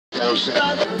What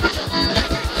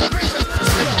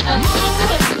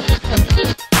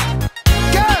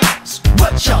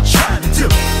y'all trying to do?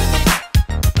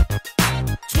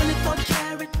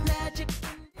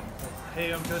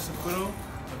 Hey, I'm Gun Goodall.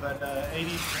 I've had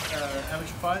 80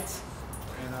 amateur fights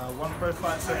and one pro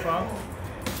fight so far.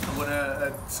 I won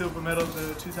a silver medal at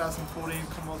the 2014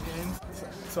 Commonwealth Games.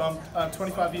 So I'm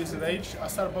 25 years of age. I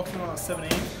started boxing when I was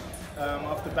 17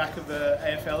 off the back of the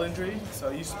AFL injury. So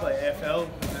I used to play AFL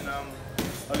and then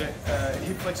I got a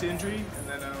hip flexor injury, and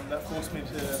then that forced me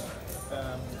to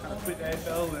kind of quit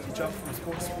AFL and jump from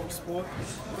sport to sport to sport.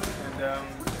 And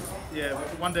yeah,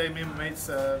 one day me and my mates,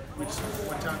 we just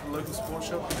went down to the local sports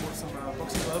shop and bought some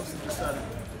boxing gloves and just started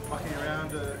mucking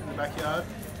around in the backyard.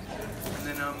 And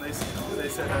then they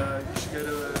said you should go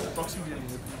to a boxing gym,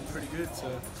 it'd be pretty good. So,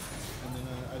 and then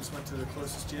I just went to the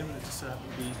closest gym, and it just so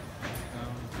happened to be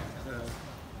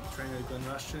training at Glen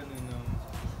Rushton and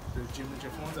the gym that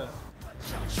Jeff Warren's at.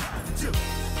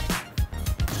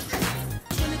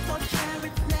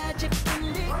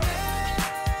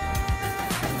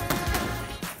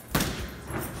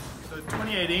 So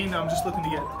 2018, I'm just looking to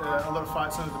get a lot of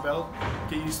fights under the belt,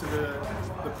 get used to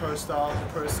the pro style, the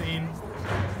pro scene,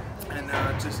 and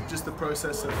just the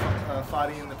process of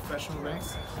fighting in the professional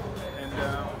ranks. And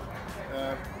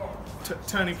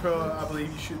turning pro, I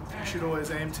believe you should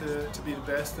always aim to be the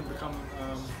best and become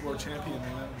world champion,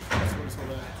 and that's what it's all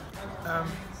about.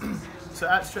 So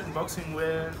at Stretton Boxing,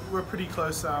 we're a pretty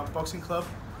close boxing club.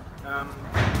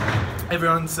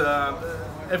 Everyone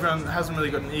hasn't really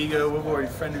got an ego. We're already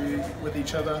friendly with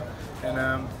each other,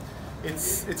 and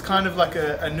it's kind of like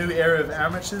a new era of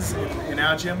amateurs in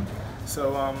our gym.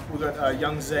 So we've got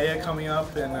young Zaya coming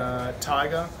up and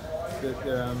Tiger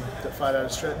that fight out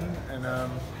of Stretton, and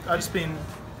I've just been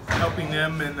helping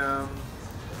them and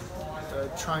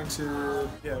trying to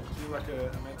be like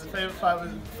a mentor. Favorite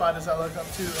fighters I look up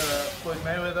to Floyd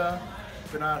Mayweather,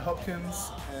 Bernard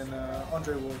Hopkins, and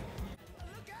Andre Ward.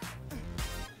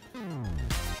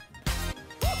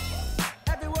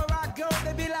 Everywhere I go,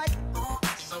 they be like,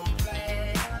 so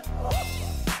bad.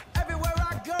 Everywhere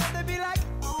I go, they be like,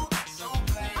 so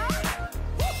bad.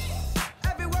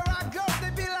 Everywhere I go,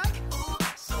 they be like,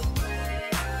 so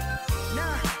bad.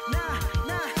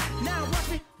 Now, watch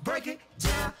me break it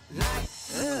down like